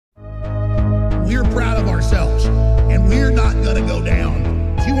ourselves, and we're not going to go down.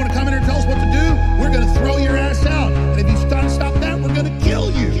 If you want to come in here and tell us what to do, we're going to throw your ass out. And if you stop that, we're going to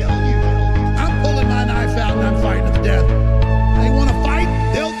kill you. I'm pulling my knife out and I'm fighting to the death. They want to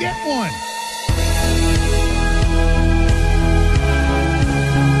fight, they'll get one.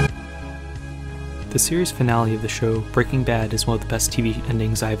 The series finale of the show, Breaking Bad, is one of the best TV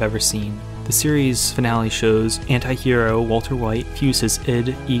endings I have ever seen. The series finale shows anti-hero Walter White fuse his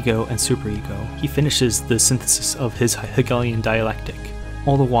id, ego, and superego. He finishes the synthesis of his Hegelian dialectic.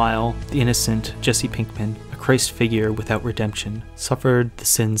 All the while, the innocent Jesse Pinkman, a Christ figure without redemption, suffered the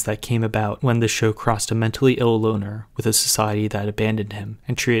sins that came about when the show crossed a mentally ill loner with a society that abandoned him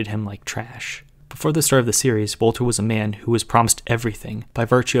and treated him like trash. Before the start of the series, Walter was a man who was promised everything by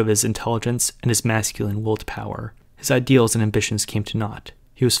virtue of his intelligence and his masculine willed power. His ideals and ambitions came to naught.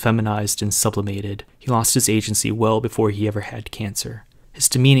 He was feminized and sublimated. He lost his agency well before he ever had cancer. His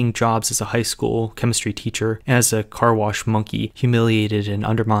demeaning jobs as a high school chemistry teacher and as a car wash monkey humiliated and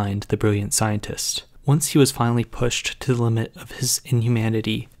undermined the brilliant scientist. Once he was finally pushed to the limit of his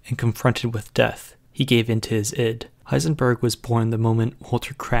inhumanity and confronted with death, he gave in to his id. Heisenberg was born the moment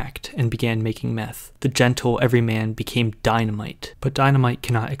Walter cracked and began making meth. The gentle everyman became dynamite, but dynamite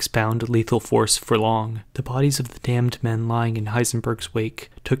cannot expound lethal force for long. The bodies of the damned men lying in Heisenberg's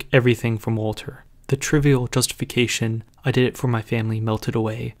wake took everything from Walter. The trivial justification, "I did it for my family," melted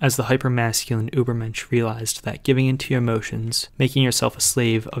away as the hypermasculine Ubermensch realized that giving in to your emotions, making yourself a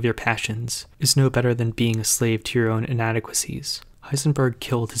slave of your passions, is no better than being a slave to your own inadequacies. Heisenberg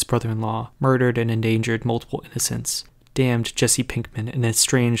killed his brother-in-law, murdered and endangered multiple innocents, damned Jesse Pinkman, and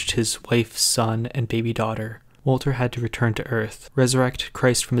estranged his wife, son, and baby daughter. Walter had to return to Earth, resurrect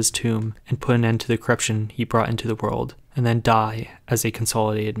Christ from his tomb, and put an end to the corruption he brought into the world, and then die as a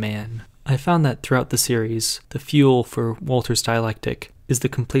consolidated man. I found that throughout the series, the fuel for Walter's dialectic is the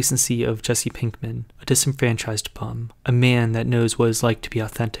complacency of Jesse Pinkman, a disenfranchised bum, a man that knows what it's like to be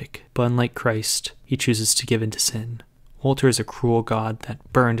authentic, but unlike Christ, he chooses to give in to sin. Walter is a cruel god that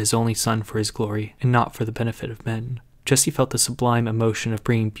burned his only son for his glory, and not for the benefit of men. Jesse felt the sublime emotion of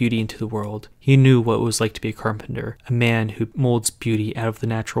bringing beauty into the world. He knew what it was like to be a carpenter, a man who molds beauty out of the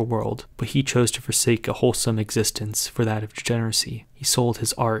natural world, but he chose to forsake a wholesome existence for that of degeneracy. He sold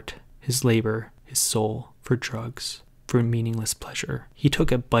his art, his labor, his soul, for drugs, for meaningless pleasure. He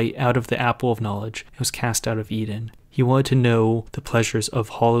took a bite out of the apple of knowledge and was cast out of Eden. He wanted to know the pleasures of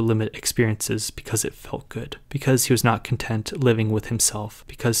hollow limit experiences because it felt good, because he was not content living with himself,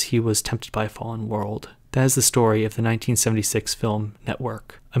 because he was tempted by a fallen world. That is the story of the 1976 film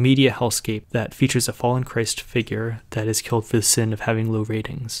Network, a media hellscape that features a fallen Christ figure that is killed for the sin of having low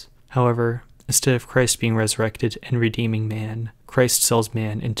ratings. However, instead of Christ being resurrected and redeeming man, Christ sells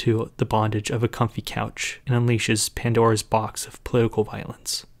man into the bondage of a comfy couch and unleashes Pandora's box of political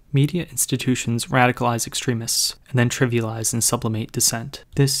violence. Media institutions radicalize extremists and then trivialize and sublimate dissent.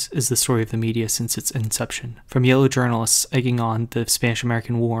 This is the story of the media since its inception. From yellow journalists egging on the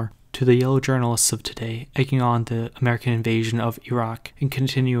Spanish-American War to the yellow journalists of today egging on the American invasion of Iraq and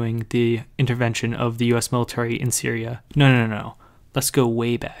continuing the intervention of the US military in Syria. No. Let's go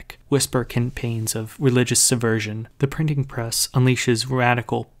way back. Whisper campaigns of religious subversion. The printing press unleashes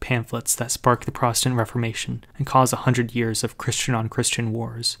radical pamphlets that spark the Protestant Reformation and cause 100 years of Christian-on-Christian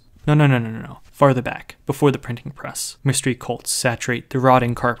wars. No. Farther back, before the printing press, mystery cults saturate the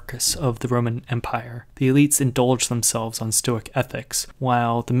rotting carcass of the Roman Empire. The elites indulge themselves on Stoic ethics,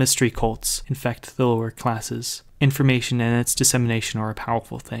 while the mystery cults infect the lower classes. Information and its dissemination are a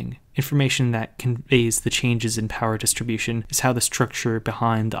powerful thing. Information that conveys the changes in power distribution is how the structure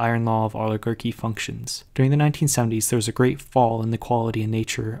behind the iron law of oligarchy functions. During the 1970s, there was a great fall in the quality and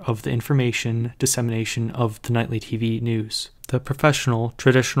nature of the information dissemination of the nightly TV news. The professional,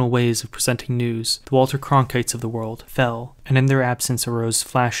 traditional ways of presenting news, the Walter Cronkites of the world, fell, and in their absence arose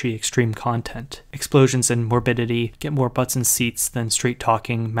flashy, extreme content. Explosions and morbidity get more butts in seats than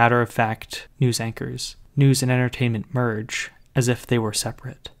straight-talking, matter-of-fact news anchors. News and entertainment merge, as if they were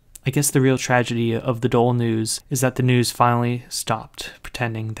separate. I guess the real tragedy of the dull news is that the news finally stopped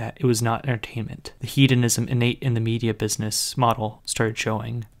pretending that it was not entertainment. The hedonism innate in the media business model started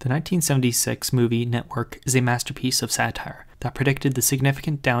showing. The 1976 movie Network is a masterpiece of satire that predicted the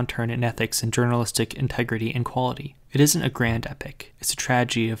significant downturn in ethics and journalistic integrity and quality. It isn't a grand epic, it's a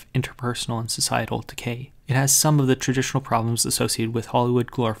tragedy of interpersonal and societal decay. It has some of the traditional problems associated with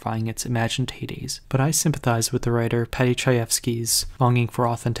Hollywood glorifying its imagined heydays, but I sympathize with the writer Paddy Chayefsky's longing for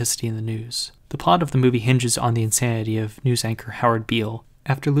authenticity in the news. The plot of the movie hinges on the insanity of news anchor Howard Beale.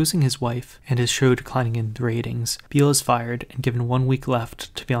 After losing his wife and his show declining in the ratings, Beale is fired and given 1 week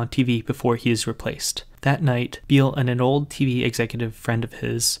left to be on TV before he is replaced. That night, Beale and an old TV executive friend of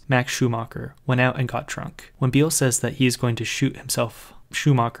his, Max Schumacher, went out and got drunk. When Beale says that he is going to shoot himself,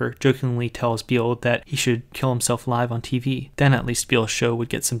 Schumacher jokingly tells Beale that he should kill himself live on TV. Then at least Beale's show would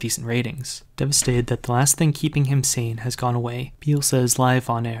get some decent ratings. Devastated that the last thing keeping him sane has gone away, Beale says live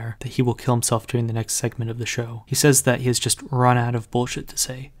on air that he will kill himself during the next segment of the show. He says that he has just run out of bullshit to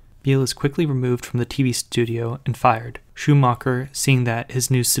say. Beale is quickly removed from the TV studio and fired. Schumacher, seeing that his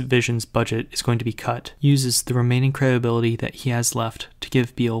new Vision's budget is going to be cut, uses the remaining credibility that he has left to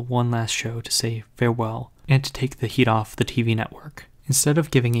give Beale one last show to say farewell and to take the heat off the TV network. Instead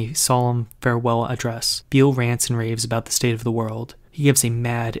of giving a solemn farewell address, Beale rants and raves about the state of the world. He gives a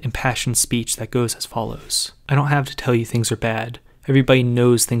mad, impassioned speech that goes as follows. I don't have to tell you things are bad. Everybody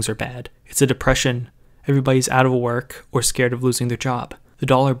knows things are bad. It's a depression. Everybody's out of work or scared of losing their job. The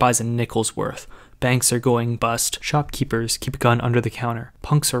dollar buys a nickel's worth. Banks are going bust. Shopkeepers keep a gun under the counter.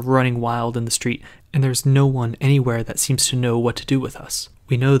 Punks are running wild in the street, and there's no one anywhere that seems to know what to do with us.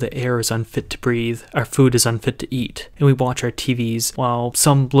 We know the air is unfit to breathe, our food is unfit to eat, and we watch our TVs while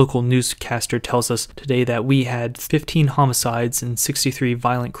some local newscaster tells us today that we had 15 homicides and 63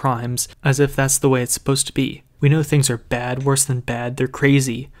 violent crimes, as if that's the way it's supposed to be. We know things are bad, worse than bad, they're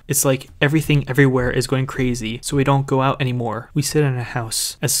crazy. It's like everything everywhere is going crazy, so we don't go out anymore. We sit in a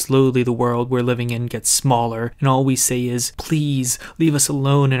house as slowly the world we're living in gets smaller, and all we say is, please, leave us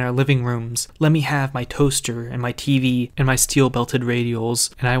alone in our living rooms. Let me have my toaster and my TV and my steel-belted radials,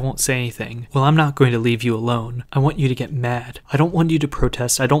 and I won't say anything. Well, I'm not going to leave you alone. I want you to get mad. I don't want you to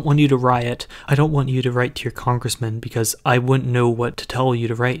protest. I don't want you to riot. I don't want you to write to your congressman because I wouldn't know what to tell you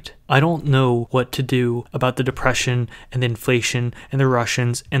to write. I don't know what to do about the depression and the inflation and the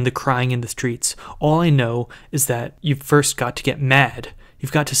Russians and the crying in the streets. All I know is that you've first got to get mad.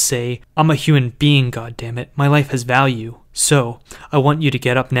 You've got to say, I'm a human being, goddammit. My life has value. So, I want you to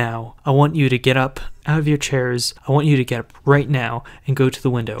get up now. I want you to get up out of your chairs. I want you to get up right now and go to the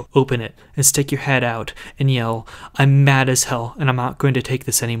window, open it, and stick your head out and yell, I'm mad as hell and I'm not going to take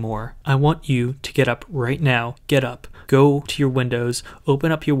this anymore. I want you to get up right now. Get up. Go to your windows,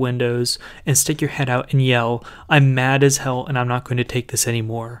 open up your windows, and stick your head out and yell, I'm mad as hell and I'm not going to take this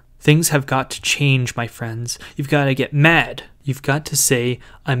anymore. Things have got to change, my friends. You've got to get mad. You've got to say,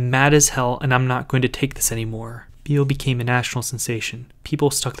 I'm mad as hell and I'm not going to take this anymore. Beale became a national sensation.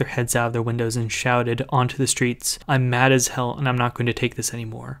 People stuck their heads out of their windows and shouted onto the streets, I'm mad as hell and I'm not going to take this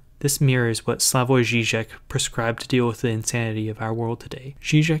anymore. This mirrors what Slavoj Žižek prescribed to deal with the insanity of our world today.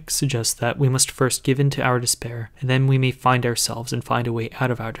 Žižek suggests that we must first give in to our despair, and then we may find ourselves and find a way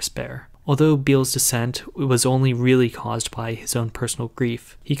out of our despair. Although Beale's descent was only really caused by his own personal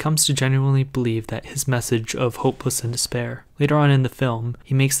grief, he comes to genuinely believe that his message of hopelessness and despair. Later on in the film,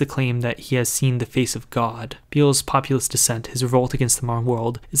 he makes the claim that he has seen the face of God. Beale's populist dissent, his revolt against the modern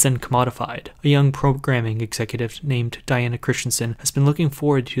world, is then commodified. A young programming executive named Diana Christensen has been looking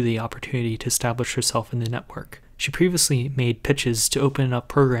forward to the opportunity to establish herself in the network. She previously made pitches to open up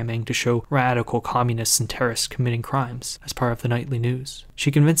programming to show radical communists and terrorists committing crimes as part of the nightly news.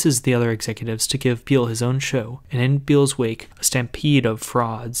 She convinces the other executives to give Beale his own show, and in Beale's wake, a stampede of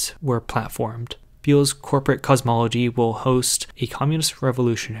frauds were platformed. Beale's corporate cosmology will host a communist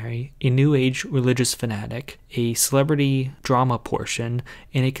revolutionary, a New Age religious fanatic, a celebrity drama portion,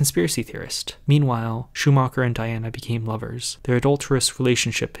 and a conspiracy theorist. Meanwhile, Schumacher and Diana became lovers. Their adulterous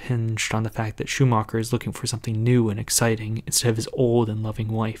relationship hinged on the fact that Schumacher is looking for something new and exciting instead of his old and loving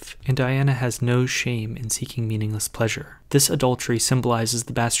wife, and Diana has no shame in seeking meaningless pleasure. This adultery symbolizes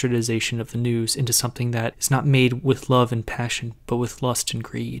the bastardization of the news into something that is not made with love and passion, but with lust and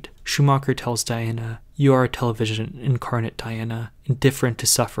greed. Schumacher tells Diana, you are a television incarnate, Diana, indifferent to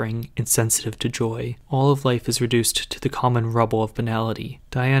suffering, insensitive to joy. All of life is reduced to the common rubble of banality.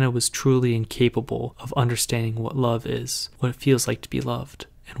 Diana was truly incapable of understanding what love is, what it feels like to be loved,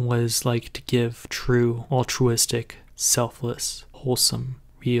 and what it is like to give true, altruistic, selfless, wholesome,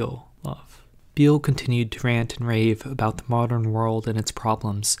 real love. Beale continued to rant and rave about the modern world and its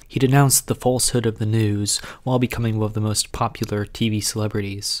problems. He denounced the falsehood of the news while becoming one of the most popular TV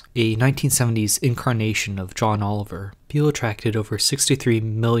celebrities. A 1970s incarnation of John Oliver, Beale attracted over 63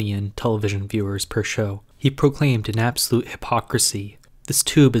 million television viewers per show. He proclaimed an absolute hypocrisy. This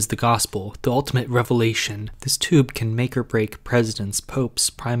tube is the gospel, the ultimate revelation. This tube can make or break presidents, popes,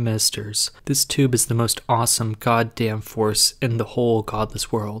 prime ministers. This tube is the most awesome goddamn force in the whole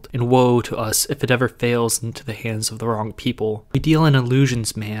godless world, and woe to us if it ever fails into the hands of the wrong people. We deal in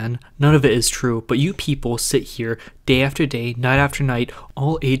illusions, man. None of it is true, but you people sit here day after day, night after night,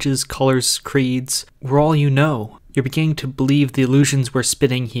 all ages, colors, creeds. We're all you know. You're beginning to believe the illusions we're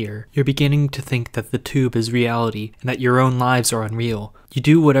spinning here. You're beginning to think that the tube is reality and that your own lives are unreal. You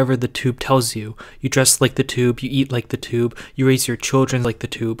do whatever the tube tells you. You dress like the tube, you eat like the tube, you raise your children like the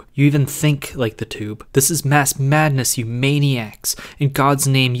tube, you even think like the tube. This is mass madness, you maniacs. In God's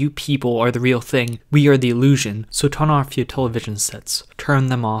name, you people are the real thing. We are the illusion. So turn off your television sets. Turn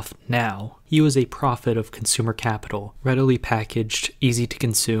them off now. He was a prophet of consumer capital, readily packaged, easy to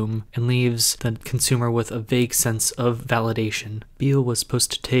consume, and leaves the consumer with a vague sense of validation. Beale was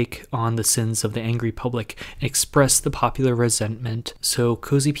supposed to take on the sins of the angry public and express the popular resentment, so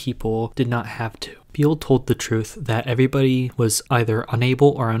cozy people did not have to. Beale told the truth that everybody was either unable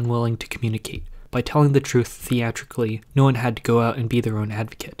or unwilling to communicate. By telling the truth theatrically, no one had to go out and be their own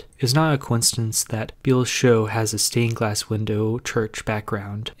advocate. It is not a coincidence that Beale's show has a stained glass window church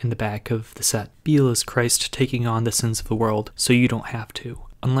background in the back of the set. Beale is Christ taking on the sins of the world, so you don't have to.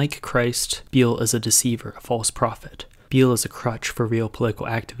 Unlike Christ, Beale is a deceiver, a false prophet. Beale is a crutch for real political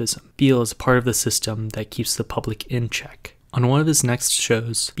activism. Beale is a part of the system that keeps the public in check. On one of his next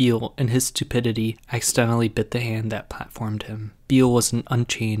shows, Beale, in his stupidity, accidentally bit the hand that platformed him. Beale was an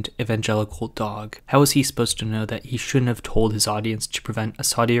unchained evangelical dog. How was he supposed to know that he shouldn't have told his audience to prevent a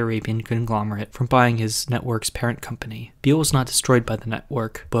Saudi Arabian conglomerate from buying his network's parent company? Beale was not destroyed by the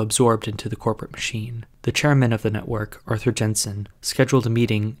network, but absorbed into the corporate machine. The chairman of the network, Arthur Jensen, scheduled a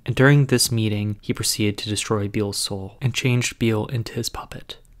meeting, and during this meeting, he proceeded to destroy Beale's soul, and changed Beale into his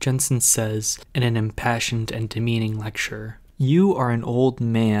puppet. Jensen says, in an impassioned and demeaning lecture, "You are an old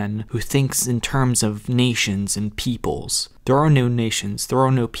man who thinks in terms of nations and peoples. There are no nations, there are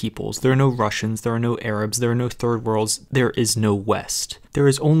no peoples, there are no Russians, there are no Arabs, there are no third worlds, there is no West. There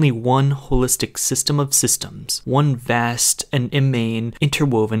is only one holistic system of systems, one vast and immane,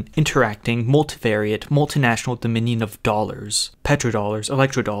 interwoven, interacting, multivariate, multinational dominion of dollars. Petrodollars,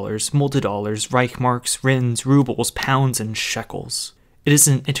 electrodollars, multidollars, Reichmarks, Rins, rubles, pounds, and shekels. It is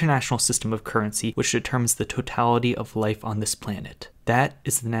an international system of currency which determines the totality of life on this planet. That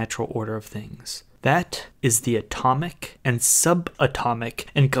is the natural order of things. That is the atomic and subatomic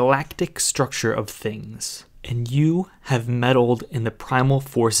and galactic structure of things. And you have meddled in the primal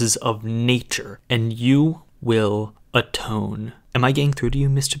forces of nature, and you will atone." Am I getting through to you,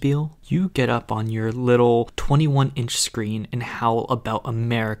 Mr. Beale? You get up on your little 21-inch screen and howl about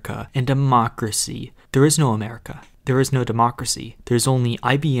America and democracy. There is no America. There is no democracy. There's only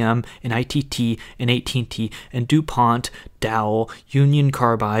IBM and ITT and AT&T and DuPont, Dow, Union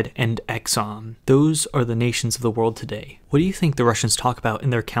Carbide, and Exxon. Those are the nations of the world today. What do you think the Russians talk about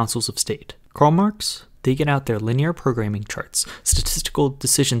in their councils of state? Karl Marx? They get out their linear programming charts, statistical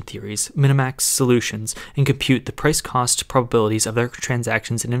decision theories, minimax solutions, and compute the price-cost probabilities of their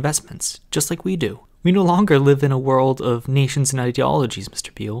transactions and investments, just like we do. We no longer live in a world of nations and ideologies,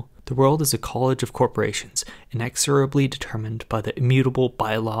 Mr. Beale. The world is a college of corporations, inexorably determined by the immutable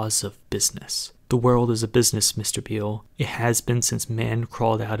bylaws of business. The world is a business, Mr. Beale. It has been since man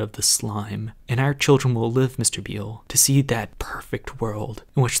crawled out of the slime. And our children will live, Mr. Beale, to see that perfect world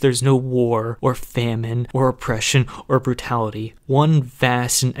in which there's no war or famine or oppression or brutality. One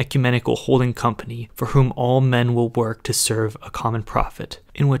vast and ecumenical holding company for whom all men will work to serve a common profit,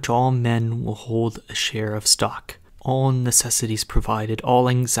 in which all men will hold a share of stock. All necessities provided, all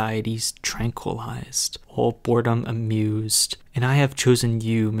anxieties tranquilized, all boredom amused. And I have chosen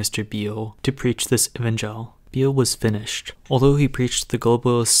you, Mr. Beale, to preach this evangel. Beale was finished. Although he preached the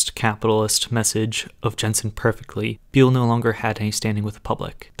globalist capitalist message of Jensen perfectly, Beale no longer had any standing with the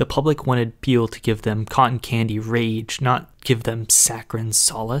public. The public wanted Beale to give them cotton candy rage, not give them saccharine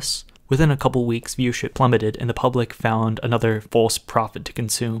solace. Within a couple weeks, viewership plummeted and the public found another false prophet to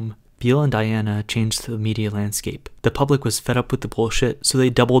consume. Beale and Diana changed the media landscape. The public was fed up with the bullshit, so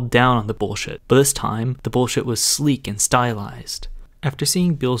they doubled down on the bullshit. But this time, the bullshit was sleek and stylized. After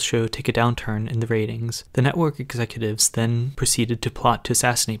seeing Beale's show take a downturn in the ratings, the network executives then proceeded to plot to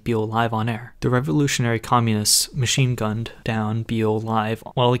assassinate Beale live on air. The revolutionary communists machine-gunned down Beale live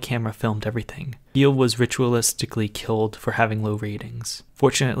while the camera filmed everything. Beale was ritualistically killed for having low ratings.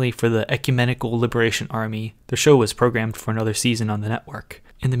 Fortunately for the Ecumenical Liberation Army, the show was programmed for another season on the network,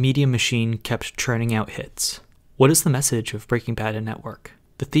 and the media machine kept churning out hits. What is the message of Breaking Bad and Network?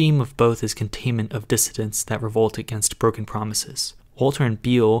 The theme of both is containment of dissidents that revolt against broken promises. Walter and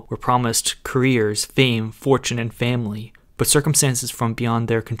Beale were promised careers, fame, fortune, and family, but circumstances from beyond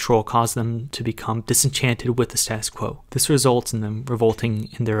their control caused them to become disenchanted with the status quo. This results in them revolting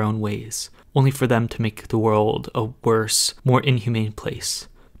in their own ways, only for them to make the world a worse, more inhumane place.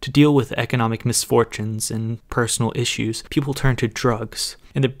 To deal with economic misfortunes and personal issues, people turn to drugs,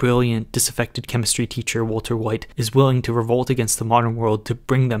 and the brilliant, disaffected chemistry teacher Walter White is willing to revolt against the modern world to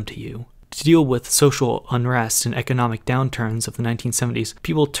bring them to you. To deal with social unrest and economic downturns of the 1970s,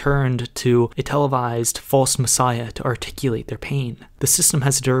 people turned to a televised false messiah to articulate their pain. The system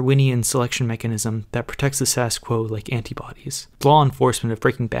has a Darwinian selection mechanism that protects the status quo like antibodies. Law enforcement of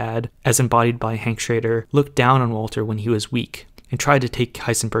Breaking Bad, as embodied by Hank Schrader, looked down on Walter when he was weak, and tried to take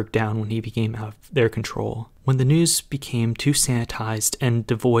Heisenberg down when he became out of their control. When the news became too sanitized and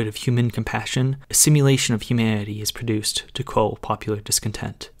devoid of human compassion, a simulation of humanity is produced to quell popular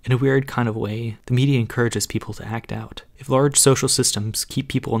discontent. In a weird kind of way, the media encourages people to act out. If large social systems keep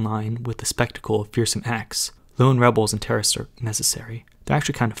people in line with the spectacle of fearsome acts, lone rebels and terrorists are necessary. They're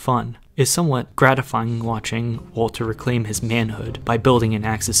actually kind of fun. It is somewhat gratifying watching Walter reclaim his manhood by building an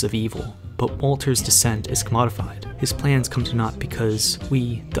axis of evil. But Walter's descent is commodified. His plans come to naught because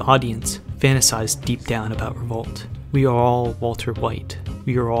we, the audience, fantasize deep down about revolt. We are all Walter White.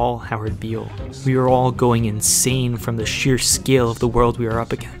 We are all Howard Beale. We are all going insane from the sheer scale of the world we are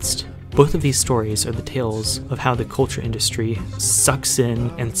up against. Both of these stories are the tales of how the culture industry sucks in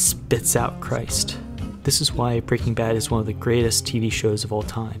and spits out Christ. This is why Breaking Bad is one of the greatest TV shows of all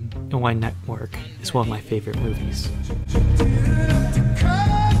time, and why Network is one of my favorite movies.